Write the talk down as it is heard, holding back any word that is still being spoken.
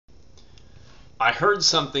I heard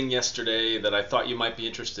something yesterday that I thought you might be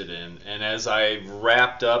interested in, and as I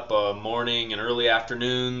wrapped up a morning and early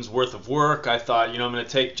afternoon's worth of work, I thought, I'm going to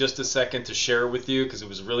take just a second to share it with you because it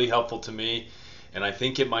was really helpful to me, and I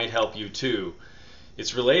think it might help you too.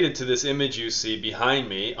 It's related to this image you see behind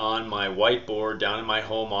me on my whiteboard down in my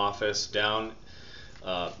home office,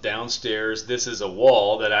 downstairs. This is a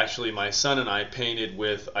wall that actually my son and I painted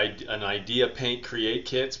with an Idea Paint Create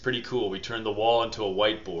kit. It's pretty cool. We turned the wall into a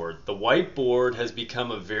whiteboard. The whiteboard has become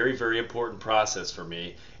a very, very important process for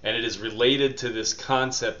me, and it is related to this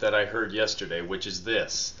concept that I heard yesterday, which is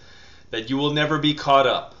this, that you will never be caught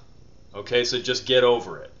up. Okay, so just get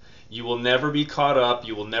over it. You will never be caught up.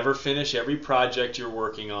 You will never finish every project you're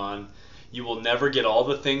working on. You will never get all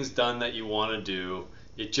the things done that you want to do.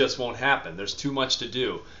 It just won't happen. There's too much to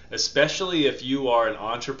do, especially if you are an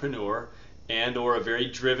entrepreneur and or a very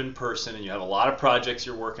driven person and you have a lot of projects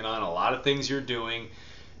you're working on, a lot of things you're doing.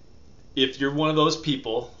 If you're one of those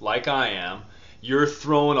people, like I am, you're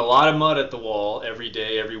throwing a lot of mud at the wall every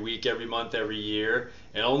day, every week, every month, every year,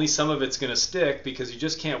 and only some of it's going to stick because you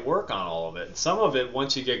just can't work on all of it. And some of it,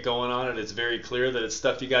 once you get going on it, it's very clear that it's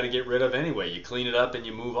stuff you got to get rid of anyway. You clean it up and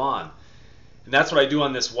you move on. And that's what I do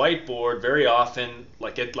on this whiteboard very often,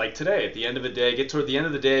 like today, at the end of the day. Get toward the end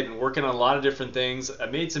of the day, I've been working on a lot of different things. I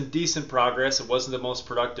made some decent progress. It wasn't the most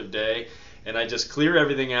productive day. And I just clear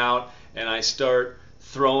everything out and I start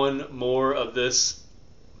throwing more of this,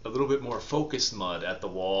 a little bit more focused mud at the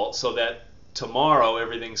wall so that tomorrow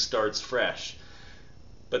everything starts fresh.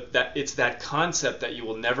 But it's that concept that you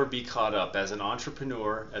will never be caught up as an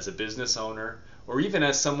entrepreneur, as a business owner, or even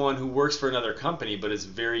as someone who works for another company but is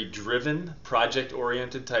very driven,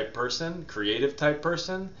 project-oriented type person, creative type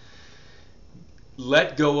person.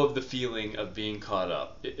 Let go of the feeling of being caught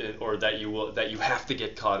up, or that you have to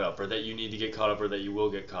get caught up, or that you need to get caught up, or that you will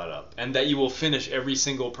get caught up, and that you will finish every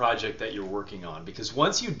single project that you're working on. Because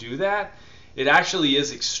once you do that, it actually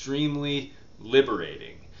is extremely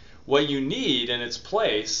liberating. What you need in its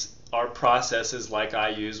place are processes like I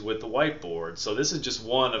use with the whiteboard. So this is just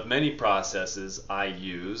one of many processes I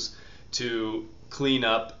use to clean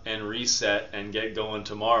up and reset and get going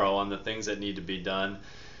tomorrow on the things that need to be done.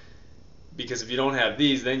 Because if you don't have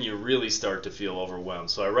these, then you really start to feel overwhelmed.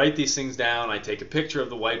 So I write these things down, I take a picture of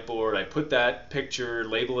the whiteboard, I put that picture,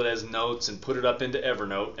 label it as notes, and put it up into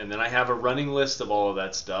Evernote, and then I have a running list of all of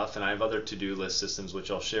that stuff, and I have other to-do list systems,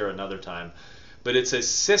 which I'll share another time. But it's a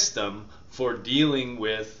system for dealing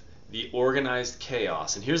with the organized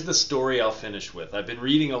chaos. And here's the story I'll finish with. I've been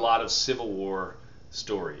reading a lot of Civil War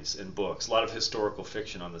stories and books, a lot of historical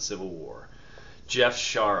fiction on the Civil War. Jeff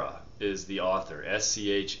Shaara is the author,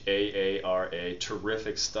 Shaara,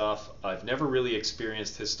 terrific stuff. I've never really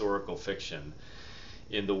experienced historical fiction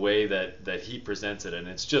in the way that he presents it, and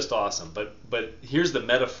it's just awesome. But here's the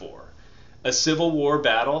metaphor. A Civil War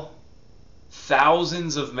battle,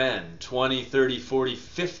 thousands of men, 20, 30, 40,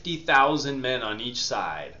 50,000 men on each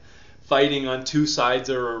side, fighting on two sides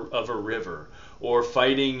of a river, or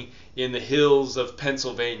fighting in the hills of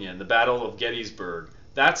Pennsylvania in the Battle of Gettysburg.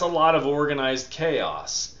 That's a lot of organized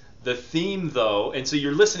chaos. The theme, though, and so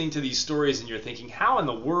you're listening to these stories and you're thinking, how in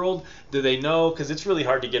the world do they know? Because it's really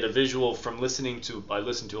hard to get a visual from I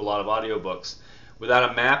listen to a lot of audiobooks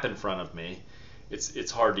without a map in front of me.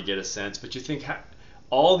 It's hard to get a sense, but you think,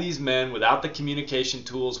 all these men, without the communication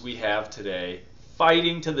tools we have today,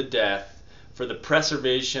 fighting to the death for the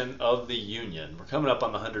preservation of the Union. We're coming up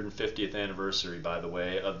on the 150th anniversary, by the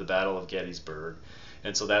way, of the Battle of Gettysburg,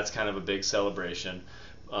 and so that's kind of a big celebration.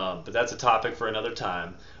 But that's a topic for another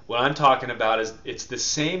time. What I'm talking about is it's the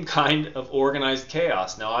same kind of organized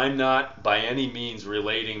chaos. Now, I'm not by any means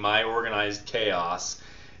relating my organized chaos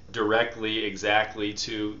directly exactly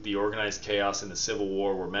to the organized chaos in the Civil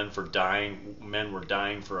War where men were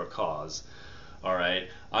dying for a cause. All right,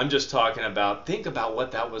 I'm just talking about, think about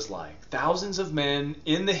what that was like. Thousands of men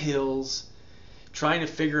in the hills trying to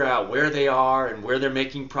figure out where they are and where they're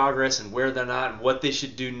making progress and where they're not and what they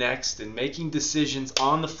should do next, and making decisions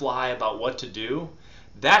on the fly about what to do.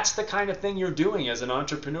 That's the kind of thing you're doing as an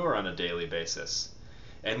entrepreneur on a daily basis.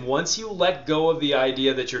 And once you let go of the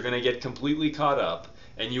idea that you're going to get completely caught up,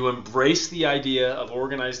 and you embrace the idea of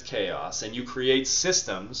organized chaos, and you create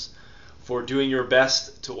systems for doing your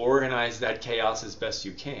best to organize that chaos as best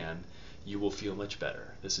you can, you will feel much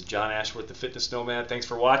better. This is John Ashworth, the Fitness Nomad. Thanks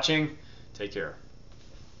for watching. Take care.